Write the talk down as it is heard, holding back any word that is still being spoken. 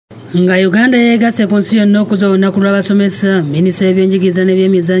Nga Uganda yeegasse ku nsi yonna okuza olunaku lw'Abasomesa, Minisita w'ebyenjiriza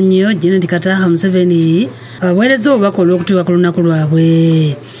n'ebyemizannyo Janet Museveni abaweereza obubaka olw'okutuuka ku lunaku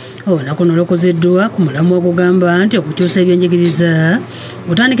lwabwe. Olunaku luno lukuziddwa ku mulamwa ogugamba nti okukyusa ebyenjigiriza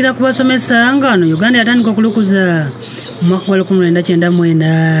kutandikira ku basomesa nga wano Uganda yatandika okulukuza mu mwaka gwa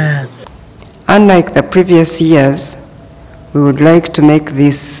 1999. Unlike the previous years, we would like to make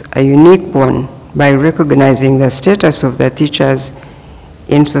this a unique one by recognizing the status of the teachers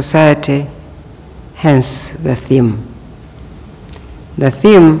in society, hence the theme. The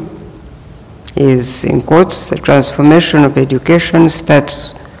theme is, in quotes, the transformation of education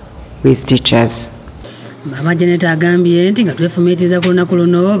starts with teachers. Mama Janet agambye nti nga twefumiitiriza ku lunaku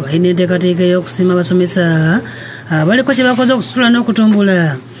luno balina enteekateeka y'okusiima abasomesa abaliko kye bakoze okusitula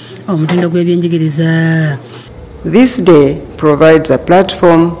n'okutumbula omutindo gw'ebyenjigiriza. This day provides a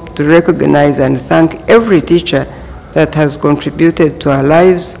platform to recognize and thank every teacher that has contributed to our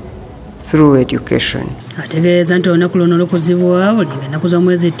lives through education. Ategeezezza nti olunaku luno lukuzibwa buli ennaku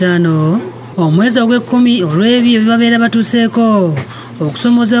z'omwezi 5 omwezi ogw'Ekkumi olw'ebyo ebibabeera batuuseeko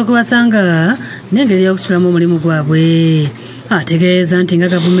okusomooza kwebasanga n'engeri y'okusitulamu omulimu gwabwe. Ategeeza nti nga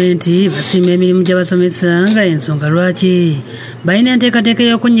gavumenti basiima emirimu gy'abasomesa nga ensonga lwaki balina enteekateeka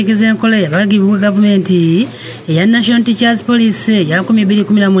y'okunnyikiza enkola yabagibwa gavumenti eya National Teachers Policy eya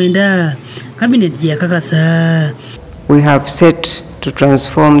 2019 Cabinet gye yakakasa. We have set to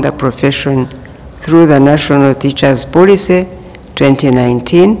transform the profession through the National Teachers Policy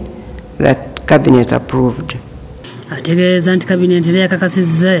 2019 that Cabinet approved. Ategeeza nti Cabinet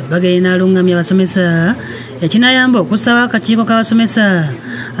yakakasizza ebbaga enaalungamya abasomesa ekinayamba okusaba akakiiko k'abasomesa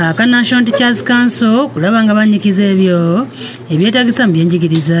aka National Teachers Council kulaba nga bannyikiza ebyo ebyetaagisa mu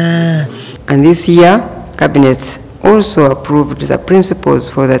byenjigiriza. And this year, Cabinet also approved the principles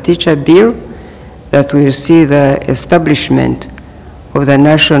for the teacher bill that will see the establishment of the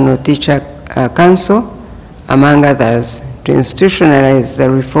National Teacher Council, among others, to institutionalize the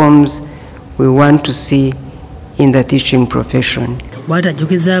reforms we want to see in the teaching profession.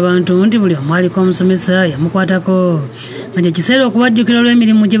 Bw'atajjukiza abantu nti buli omu aliko omusomesa yamukwatako nga kye kiseera okubajjukira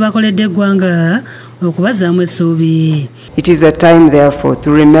olw'emirimu gye bakoledde eggwanga okubazzaamu essuubi. It is a time, therefore,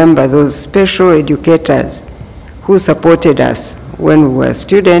 to remember those special educators who supported us when we were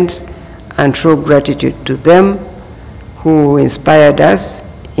students and show gratitude to them who inspired us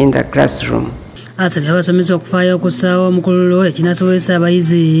in the classroom. Asabye abasomesa okufaayo okussaawo omukululo ekinasobozesa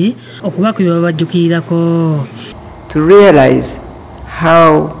abayizi okuba ku bye babajjukirirako. To realize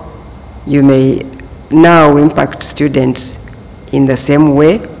how you may now impact students in the same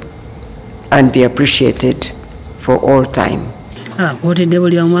way and be appreciated for all time. Akuutidde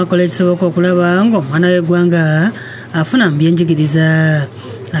buli omu akola ekisoboka okulaba ng'omwana w'eggwanga afuna mu byenjigiriza.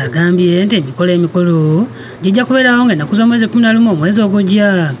 Agambye nti emikolo emikulu gijja kubeerawo ng'ennaku z'omwezi 11 omwezi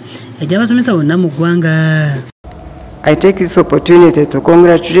ogujja egy'abasomesa bonna mu ggwanga. I take this opportunity to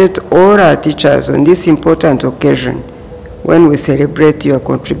congratulate all our teachers on this important occasion when we celebrate your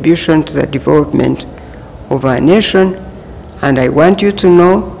contribution to the development of our nation, and I want you to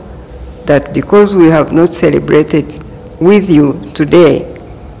know that because we have not celebrated with you today,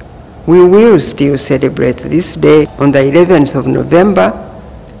 we will still celebrate this day on the 11th of November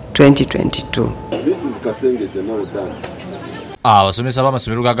 2022. This is Kasenge now done. Abasomesa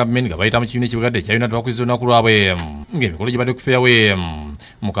b'amasomero ga gavumenti nga bayita mu kibiina ekibadde ekya yonna tebakwiza olunaku lwabwe ng'emikolo gye badde kufeeyawe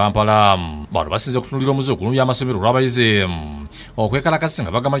mu Kampala. Bano basinze okutunuulira omuze okulumya amasomero olw'abayizi okwekalakasi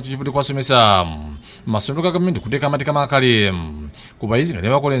nga bagamba kivudde ku basomesa mu masomero ga gavumenti kuteeka amateeka makale ku bayizi nga ne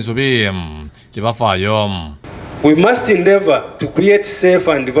bakola ensobi tebafaayo. We must endeavor to create safe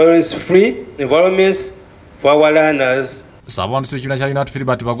and violence-free environments for our learners. Ssaabawandisi w'ekibiina kya United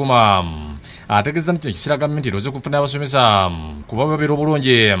Filibert Baguma ategeeza nti ekiseera gavumenti eroze kufuna abasomesa kuba babeera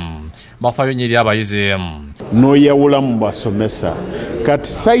obulungi bafaayo nnyo eri abayizi. N'oyawula mu basomesa kati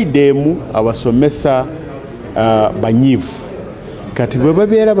sayidi emu abasomesa banyiivu kati bwe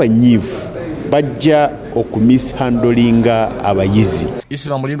babeera banyiivu bajja okumishandolinga abayizi.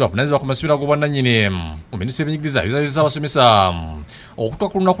 Isima Mulindo avunaanyizibwa ku masomero ag'obwannannyini mu Minisita y'ebyenjigiriza abizabizza abasomesa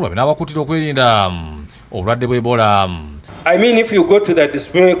okutuuka ku lunaku lwabwe n'abakuutira okwerinda obulwadde bw'Ebola. I mean, if you go to the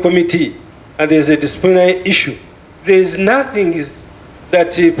disciplinary committee and there's a disciplinary issue, there is nothing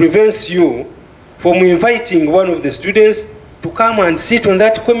that prevents you from inviting one of the students to come and sit on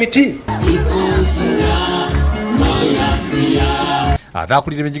that committee. Ate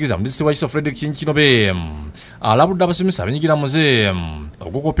akulira ebyenjigiriza mu disitulikiti wa Kiso Frederick Kinkinobe alabudde abasomesa abenyigira muze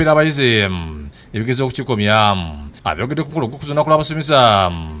okukopera abayizi ebigezo okukikomya. Abyogedde ku mukolo gw'okuza olunaku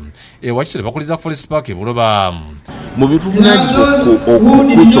lw'abasomesa ewa Kisere bakuliza ku Forest Park e Buloba. mu bivunanyizibwa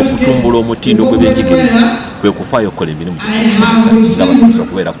okukusa okutumbula omutindo gw'ebyenjigiriza kwe kufaayo okukola emirimu gy'okusomesa ng'abasomesa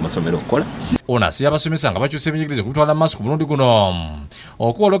okubeera ku masomero okukola. Ono asiya abasomesa nga bakyusa ebyenjigiriza okubitwala mu maaso ku mulundi guno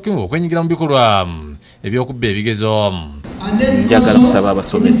okuwola okimu okwenyigira mu bikolwa ebyokubba ebigezo. Njagala kusaba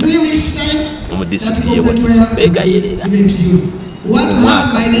abasomesa mu disitulikiti y'e Wakiso beegayirira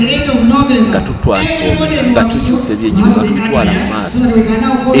omwaka nga tutwasoma nga tukyusa ebyenjigiriza nga tubitwala mu maaso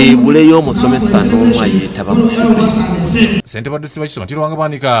ebuleyo omusomesa n'omu ayeetaba mu kule. Ssentebe wa disitulikiti Wakiso Matirwanga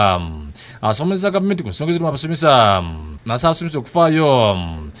Bwanika asomesa gavumenti ku nsonga ezirimu abasomesa nasaba abasomesa okufaayo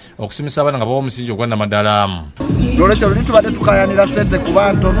okusomesa abaana nga bawa omusingi ogwa namaddala. N'olwekyo luli tubadde tukayanira ssente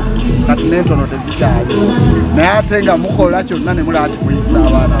kuba ntono kati n'entono tezikyali naye ate nga mukola kyonna ne mulaba tikuyisa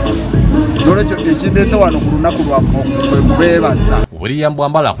abaana n'olwekyo ekindeese wano ku lunaku lwammwe kwe kubeebaza. William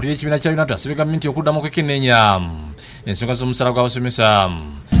Bwambala akulira ekibiina kya yonna asabye gavumenti okuddamu okwekenneenya ensonga z'omusaala gw'abasomesa.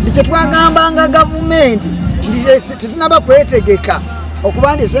 Ekyo twagambanga gavumenti tetunaba kwetegeka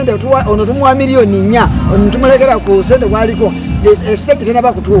okuba nti sente ono tumuwa miliyoni 4 ono tumulekera ku sente bwaliko esitegi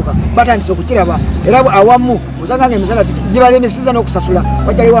tenaba kutuuka batandise okukiraba era awamu osanga nga emisala gibalemesiza n'okusasula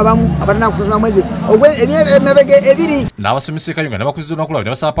wakyaliwo abamu abatana kusasula mwezi emabege ebiri. N'abasomesa Kayunga n'abakuziza olunaku lwabwe ne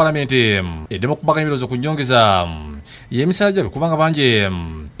basaba paalamenti eddemu okubaganya ebirowoozo ku nnyongeza y'emisaala gyabwe kubanga bangi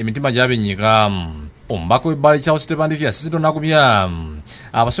emitima gyabenyiga. Omubaka w'ebbala ekyawo Sitebandiki yasizidde n'agumya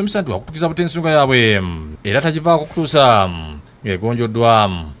abasomesa nti wakutukiza bute ensonga yaabwe era tagivaako kutuusa ng'egonjoddwa.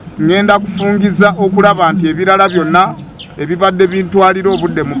 Ngenda kufungiza okulaba nti ebirala byonna ebibadde bintwalira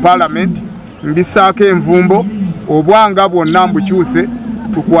obudde mu paalamenti mbisaako envumbo obwanga bwonna mbukyuse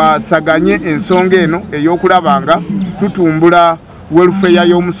tukwasaganye ensonga eno ey'okulaba nga tutumbula welfare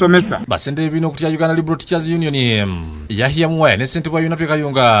y'omusomesa. Basente bino okutya Uganda Liberal Teachers Union Yahya Muwaya ne ssentebe wa United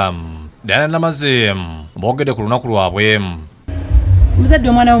Kayunga Diana Namaze boogedde ku lunaku lwabwe. Muzadde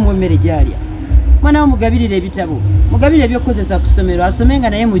omwana wo mummere gyalya mwana wo mugabirire ebitabo mugabirire ebyokukozesa ku ssomero asomenga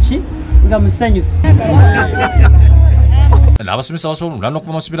naye muki nga musanyufu. N'abasomesa basobola olulala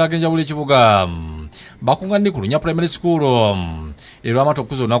okuva amasomero ag'enjawulo ekibuga bakunganidde ku Lunya Primary School erw'amata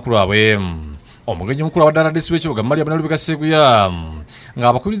okukuza olunaku lwabwe. Omugenyi omukulu wa ddala desi w'ekibuga Maria Banalubika Seguya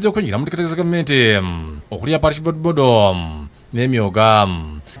ng'abakubirizza okwenyigira mu nteekateeka za gavumenti okulya parish board n'emyoga.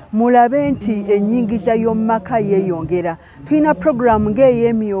 Mulabe nti ennyingiza y'omumaka yeeyongera. Tulina puroguramu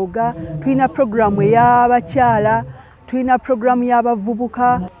ng'ey'emyoga, tulina puroguramu ey'abakyala, tulina puroguramu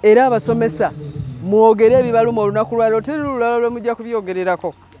y'abavubuka. Era abasomesa mwogere ebibaluma olunaku lwaleero teri lulala lwe mujja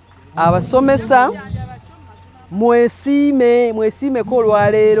kubyogererako. Abasomesa mwesiimeko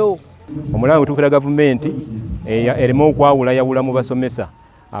olwaleero. Omulango gutuukira gavumenti ereme okwawulayawula mu basomesa.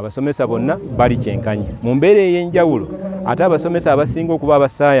 Abasomesa bonna bali kyenkanye mu mbeera ey'enjawulo ate abasomesa abasinga okuba aba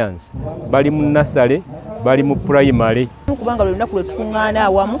science bali mu nasale bali mu primary. Kubanga lwe lunaku lwe tukuŋŋaana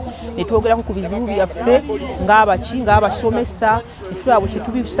awamu ne twogerako ku bizibu byaffe ng'abasomesa ne tulaba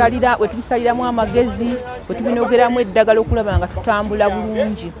bwe tubisaliramu amagezi bwe tubinoogeramu eddagala okulaba nga tutambula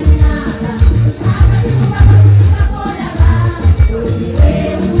bulungi.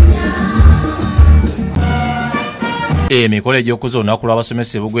 Emikolo egy'okukuza olunaku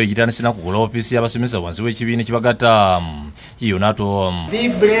lw'abasomesa eBugweri gitandise ku ofiisi y'abasomesa wansi w'ekibiina ekibagatta yonna.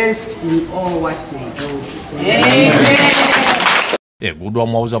 Eguddwa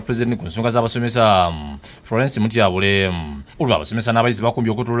omuwabuzi wa pulezidenti ku nsonga z'abasomesa Florence Mutyabule olwo abasomesa n'abayizi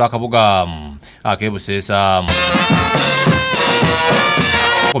bakumbye okutuula akabuga ak'e Buseesa.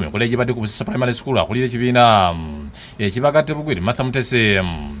 Ku mikolo egibadde ku Buseesa Primary School akulira ekibiina ekibagatta eBugweri Martha Mutese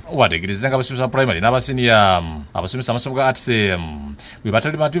wategeezezza nga abasomesa primary n'abasiniya abasomesa amasomo ga arts bwe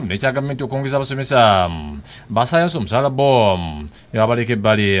batali bativu n'ekya gavumenti okwongeza abasomesa basayansi omusaala bo ne babaleka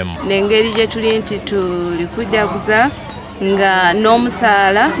ebbali. N'engeri gye tuli nti tuli kujaguza nga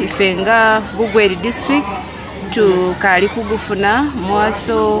n'omusaala ife nga Bugweri district tukaali kugufuna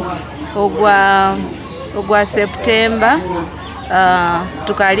mwaso ogwa September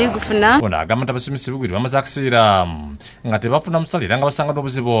tukaali gufuna. Ono agamba nti abasomesa Bugweri bamaze akaseera nga tebafuna musaala era nga basanga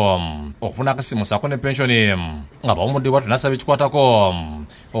n'obuzibu okufuna akasimu ssaako ne pensioni nga bawumudde bwatyo n'asaba ekikwatako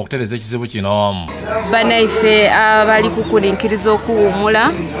okutereeza ekizibu kino. Bannaife abali kukuninkiriza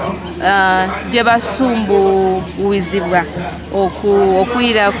okuwummula gye basumbuwizibwa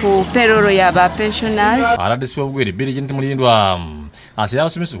okuyira ku perolo y'aba pensioners. Aladesi w'Obugweri Janet Mulindwa asabye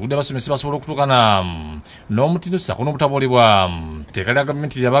abasomesa okudda abasomesa basobola okutukana n'omutindo ssaako n'obutabuulibwa tteeka lya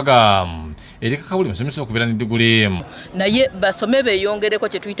gavumenti lyabaga erikaka buli musomesa okubeera ne diguli. Naye basome beeyongereko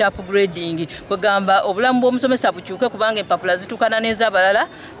kye tuyita upgrading kwegamba obulamu bw'omusomesa bukyuke kubanga empapula zitukana n'ez'abalala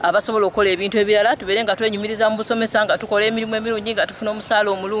abasobola okukola ebintu ebirala tubeere nga twenyumiriza mu busomesa nga tukola emirimu emirungi nga tufuna omusaala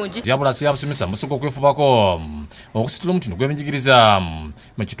omulungi. Yabulasi y'abasomesa musoka okwefubako okusitula omutindo gw'ebyenjiriza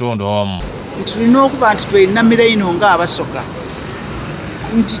mu kitundu. Tulina okuba nti twenyamira ino ng'abasoga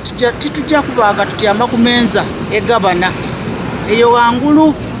nti titujja kubanga tutyama ku menza egabana eyo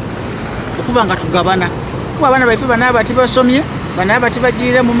wangulu okuba nga tugabana kuba abaana baife banaabati basomye banaabati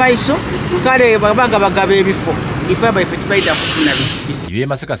bagiire mu maiso kale babanga bagaba ebifo ife baife tibaida kufuna bisipi. Ye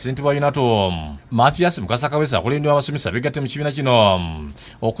Masaka Sente wa Yunato Mathias Mukasakawesa akulindwa abasomesa begatte mu kibiina kino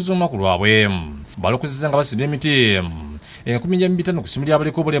okuzuma ku lwabwe balukuzizza nga basimbye emiti 1500 kusumulya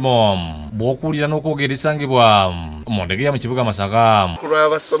abaliko obulemu bw'okuwulira n'okwogera esangibwa mu Ndegeya mu kibuga Masaka. Ku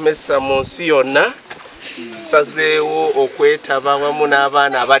lw'Abasomesa mu nsi yonna tusazeewo okwetaba wamu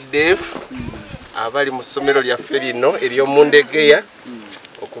n'abaana abaddeefu abali mu ssomero lyaffe lino ery'omu Ndegeya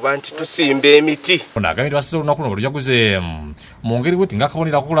okuba nti tusimba emiti. Ono agambye basize olunaku luno lujaguze mu ngeri bweti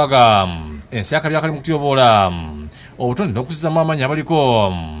ng'akabonero akulaga ensi y'akabi akali mu kutyoboola obutonde n'okuzizzamu amaanyi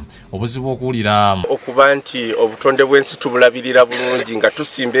abaliko obuzibu okuwulira. Okuba nti obutonde bw'ensi tubulabirira bulungi nga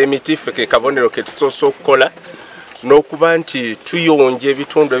tusimba emiti ffe ke kabonero ke tusoose okukola n'okuba nti tuyonja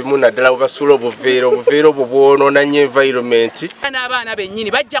ebitundu ebimu naddala bwebasuula obuveera obwo bwonoona nnyo environment. N'abaana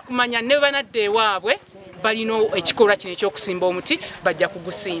bennyini bajja kumanya ne banadda ewaabwe balina ekikolwa kino ekyokusimba omuti bajja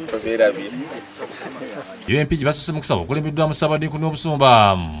kugusimba. UMP basoose mu kusaba okulembeddwa mu Ssaabadinkoni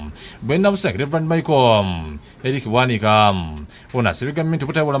n'obusumba Bwenda Busanga Reverend Michael Eric Bwanika ono asabye gavumenti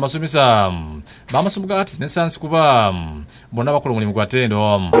okutabula amasomesa b'amasomo ga arts ne science kuba bonna bakola omulimu gwa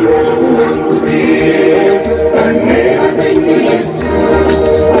ttendo.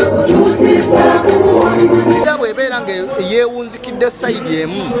 Bwebeera nga yeewunzikidde sayidi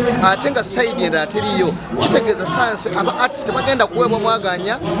emu ate nga sayidi endala teriyo kitegeeza sayansi aba arts tebagenda kuweebwa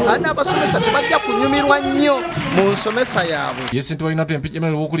mwaganya n'abasomesa tebajja kunyumirwa nnyo mu nsomesa yaabwe. Ye Ssente wa Yunato MP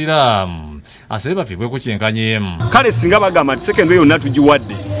Emmanuel w'okulira asabye bafiibweko kyenkanye. Kale singa bagamba nti secondary yonna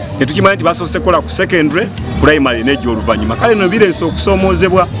tugiwadde ne tukimanya nti basoose kukola ku secondary primary n'egy'oluvannyuma kale no bireese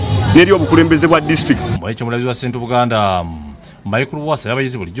okusoomoozebwa n'eri obukulembeze bwa districts. Ekyo omulabizi wa Ssente Buganda Michael Wasa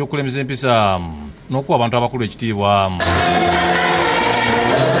abayizi bulijjo okulemeza empisa n'okuwa abantu abakulu ekitiibwa.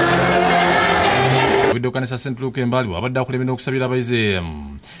 Kanisa St. Luke Mbali wabadde akulembera okusabira abayizi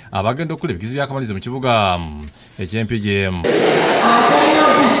abagenda okukola ebigizi by'akamalirizo mu kibuga eky'Empigi.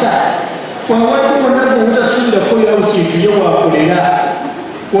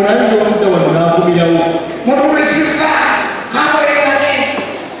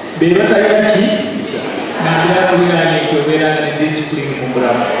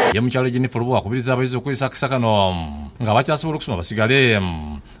 Ye mukyalo Jennifer Lubu akubiriza abayizi okwesa akisa kano nga bakyasobola okusoma basigale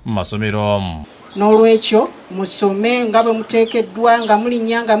mu masomero. N'olwekyo musome nga bwe muteekeddwa nga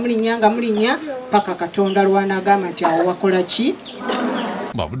mulinya paka Katonda lw'anaagamba nti awo wakola ki.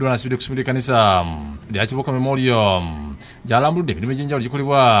 Bavuddwa nasibidde kusumira ekkanisa lya Kiboka Memorial gy'alambuludde emirimu egy'enjawulo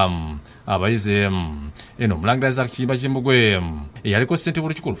gikolebwa abayizi. Eno Omulangira Isaac Kiyimba Kimbugwe eyaliko ssente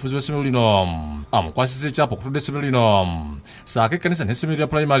b'olukiiko olufuzi lw'essomero lino amukwasizza ekyapa okutudde essomero lino saako ekkanisa n'essomero lya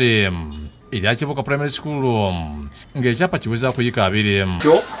primary erya Kiboka Primary School ng'ekyapa kiweza kuyika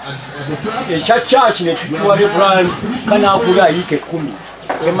 2. Ekya church ne tukiwa Reverend Kanaakula ayike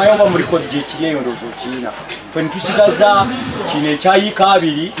 10 emayomba muri kodje ekiriyo ndozo kiina fwe ntusigaza kino ekyayika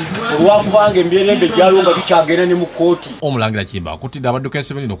 2 olwakubanga embyerembe gyalonga tukyagenda ne mu kooti. Omulangira Kiyimba akuttidde abadduka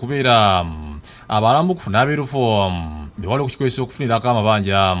essomero lino okubeera abalambu okufuna abeerufu bewali okukikozesa okufunirako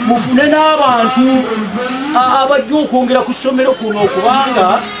amabanja. Mufune n'abantu abajja okwongera ku ssomero kuno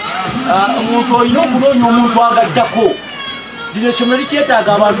okubanga omuntu olina okunoonya omuntu agaddako lino essomero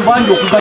likyetaaga abantu bangi okuga